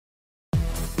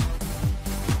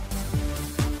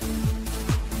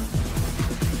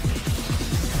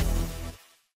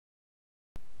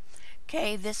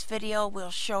Okay, this video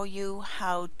will show you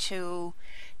how to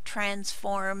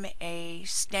transform a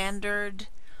standard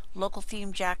local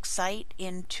theme Jack site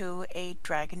into a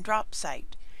drag and drop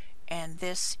site. And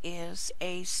this is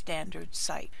a standard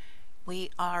site.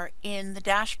 We are in the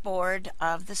dashboard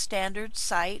of the standard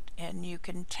site, and you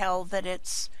can tell that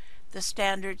it's the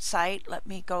standard site. Let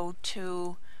me go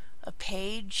to a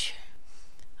page.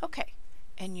 Okay,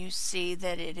 and you see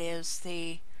that it is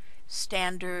the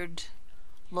standard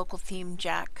local theme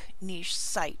Jack niche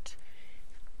site.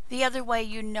 The other way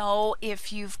you know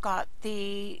if you've got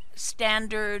the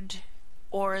standard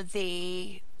or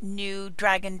the new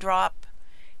drag and drop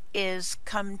is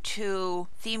come to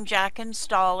Theme Jack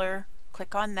Installer,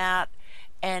 click on that,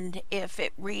 and if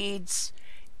it reads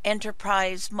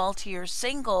Enterprise, Multi, or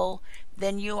Single,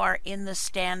 then you are in the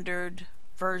standard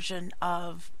version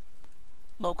of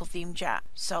local theme Jack.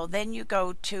 So then you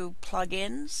go to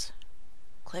Plugins,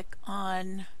 click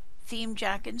on Theme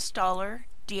Jack Installer,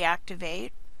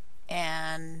 deactivate,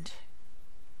 and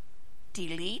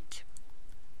delete.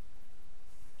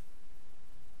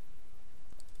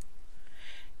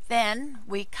 Then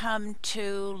we come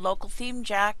to Local Theme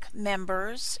Jack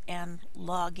Members and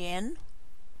log in.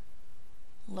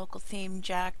 Local Theme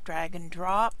Jack drag and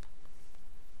drop.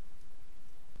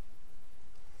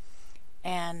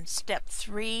 And step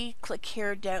 3, click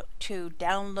here to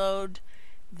download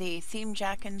the Theme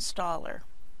Jack installer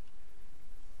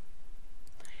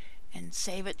and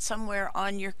save it somewhere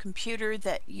on your computer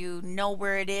that you know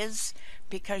where it is,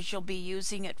 because you'll be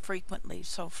using it frequently.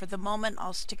 So for the moment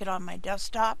I'll stick it on my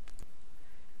desktop.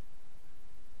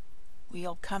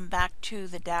 We'll come back to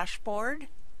the dashboard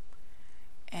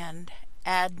and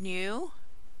add new,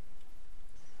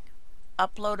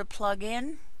 upload a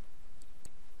plugin,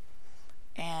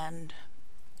 and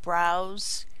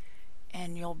browse,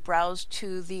 and you'll browse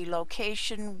to the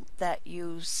location that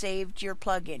you saved your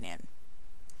plugin in.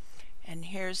 And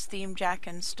here's Theme Jack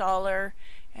Installer,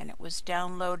 and it was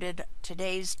downloaded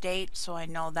today's date, so I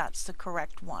know that's the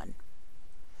correct one.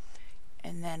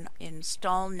 And then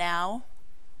install now.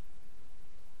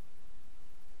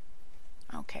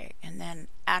 Okay, and then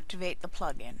activate the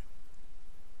plugin.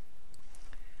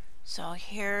 So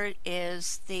here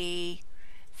is the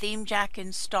Theme Jack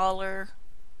Installer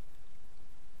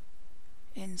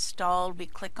installed. We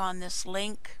click on this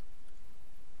link,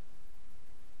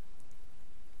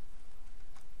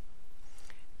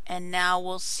 and now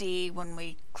we'll see when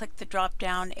we click the drop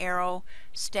down arrow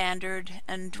standard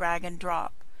and drag and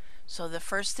drop. So the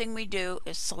first thing we do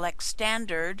is select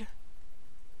standard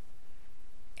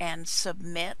and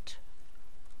submit,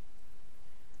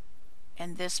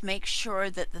 and this makes sure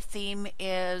that the theme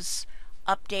is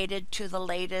updated to the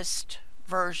latest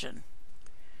version.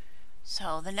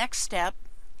 So the next step,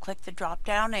 click the drop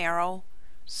down arrow,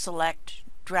 select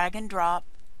drag and drop,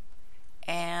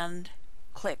 and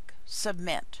click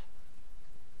submit.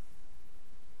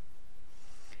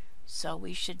 So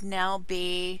we should now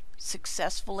be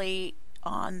successfully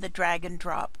on the drag and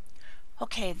drop.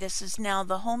 Okay, this is now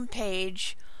the home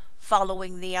page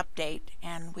following the update,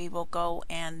 and we will go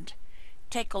and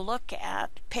take a look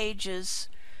at pages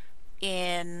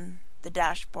in the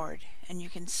dashboard, and you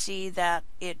can see that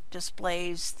it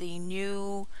displays the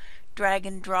new drag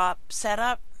and drop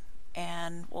setup.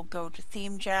 And we'll go to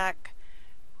Theme Jack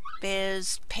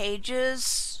Biz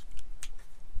Pages,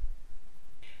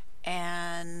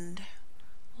 and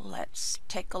let's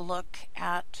take a look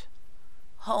at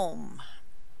Home.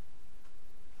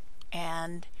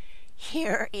 And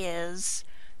here is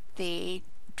the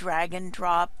drag and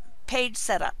drop page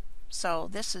setup. So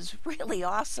this is really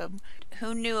awesome.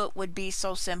 Who knew it would be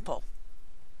so simple?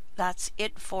 That's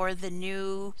it for the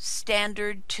new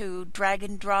standard to drag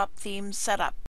and drop theme setup.